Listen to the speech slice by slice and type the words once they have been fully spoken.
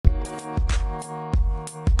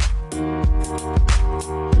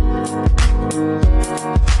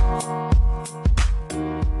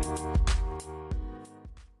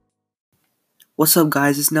What's up,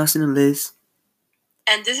 guys? It's Nelson and Liz.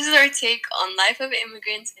 And this is our take on life of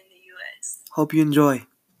immigrants in the U.S. Hope you enjoy.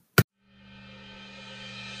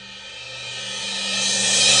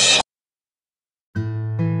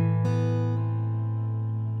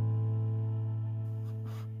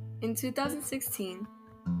 In 2016,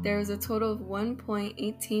 there was a total of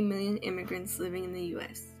 1.18 million immigrants living in the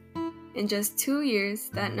U.S. In just 2 years,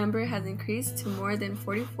 that number has increased to more than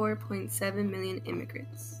 44.7 million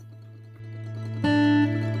immigrants.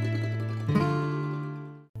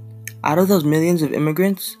 Out of those millions of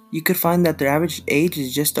immigrants, you could find that their average age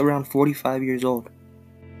is just around 45 years old.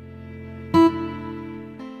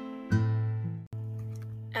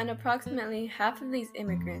 And approximately half of these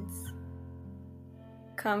immigrants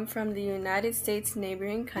come from the United States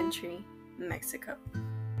neighboring country, Mexico.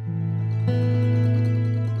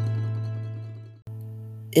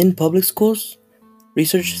 In public schools,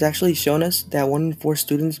 research has actually shown us that 1 in 4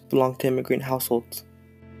 students belong to immigrant households.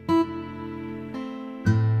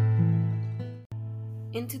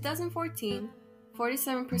 In 2014,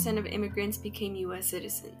 47% of immigrants became U.S.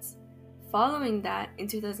 citizens. Following that, in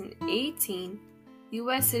 2018,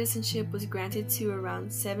 U.S. citizenship was granted to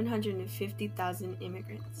around 750,000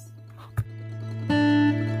 immigrants.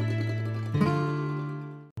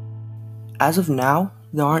 As of now,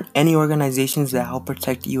 there aren't any organizations that help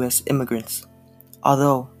protect U.S. immigrants,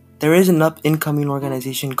 although there is an up-and-coming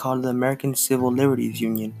organization called the American Civil Liberties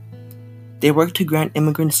Union. They work to grant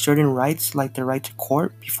immigrants certain rights like the right to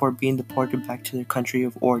court before being deported back to their country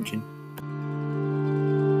of origin.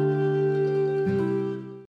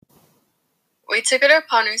 We took it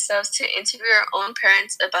upon ourselves to interview our own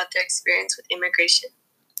parents about their experience with immigration.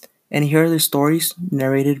 And here are their stories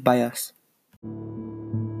narrated by us.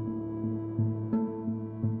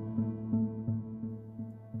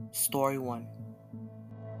 Story 1.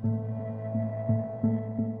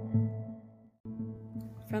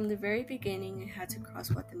 From the very beginning, I had to cross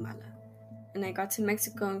Guatemala, and I got to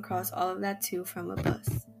Mexico and crossed all of that too from a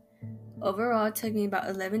bus. Overall, it took me about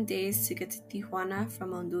 11 days to get to Tijuana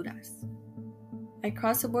from Honduras. I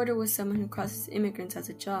crossed the border with someone who crosses immigrants as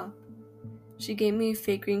a job. She gave me a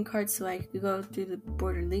fake green card so I could go through the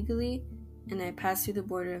border legally, and I passed through the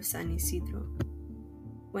border of San Isidro.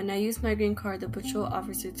 When I used my green card, the patrol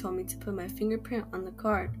officer told me to put my fingerprint on the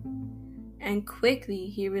card, and quickly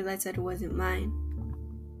he realized that it wasn't mine.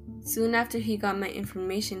 Soon after he got my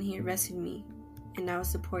information, he arrested me, and I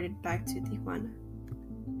was deported back to Tijuana.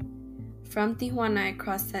 From Tijuana, I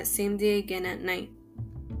crossed that same day again at night,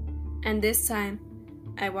 and this time,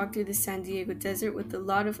 I walked through the San Diego desert with a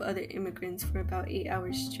lot of other immigrants for about 8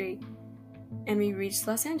 hours straight, and we reached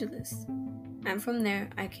Los Angeles. And from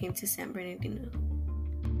there, I came to San Bernardino.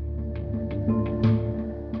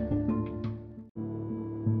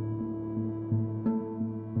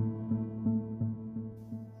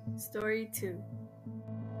 Story 2.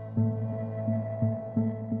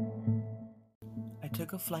 I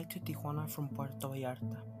took a flight to Tijuana from Puerto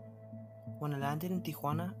Vallarta. When I landed in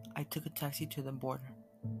Tijuana, I took a taxi to the border.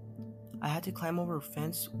 I had to climb over a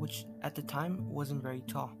fence, which at the time wasn't very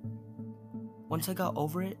tall. Once I got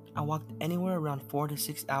over it, I walked anywhere around 4 to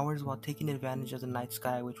 6 hours while taking advantage of the night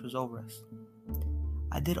sky which was over us.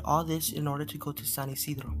 I did all this in order to go to San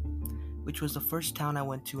Isidro, which was the first town I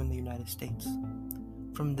went to in the United States.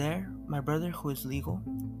 From there, my brother, who is legal,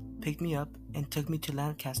 picked me up and took me to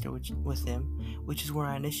Lancaster with him, which is where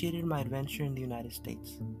I initiated my adventure in the United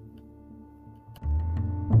States.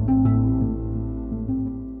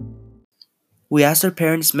 We asked our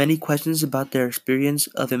parents many questions about their experience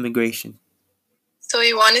of immigration. So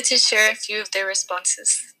we wanted to share a few of their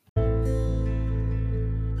responses.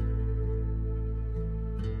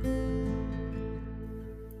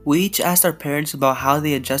 We each asked our parents about how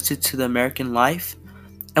they adjusted to the American life,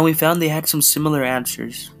 and we found they had some similar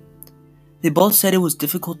answers. They both said it was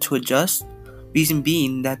difficult to adjust, reason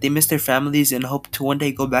being that they missed their families and hoped to one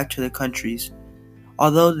day go back to their countries,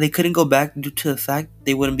 although they couldn't go back due to the fact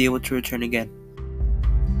they wouldn't be able to return again.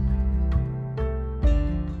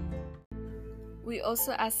 We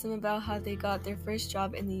also asked them about how they got their first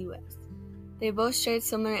job in the U.S. They both shared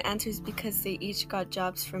similar answers because they each got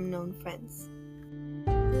jobs from known friends.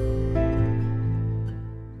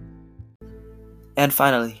 And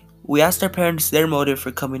finally, we asked our parents their motive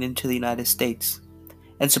for coming into the United States.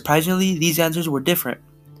 And surprisingly, these answers were different.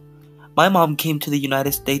 My mom came to the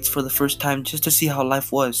United States for the first time just to see how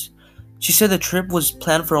life was. She said the trip was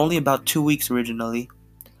planned for only about 2 weeks originally,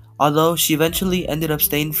 although she eventually ended up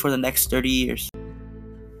staying for the next 30 years.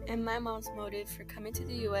 And my mom's motive for coming to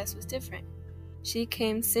the U.S. was different. She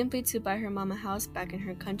came simply to buy her mom a house back in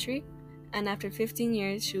her country, and after 15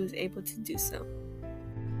 years, she was able to do so.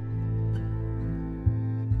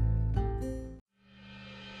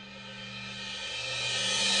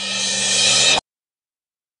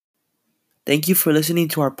 Thank you for listening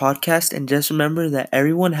to our podcast, and just remember that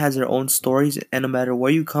everyone has their own stories, and no matter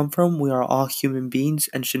where you come from, we are all human beings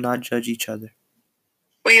and should not judge each other.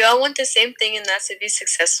 We all want the same thing, and that's to be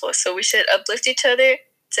successful, so we should uplift each other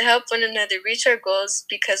to help one another reach our goals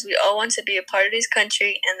because we all want to be a part of this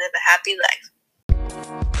country and live a happy life.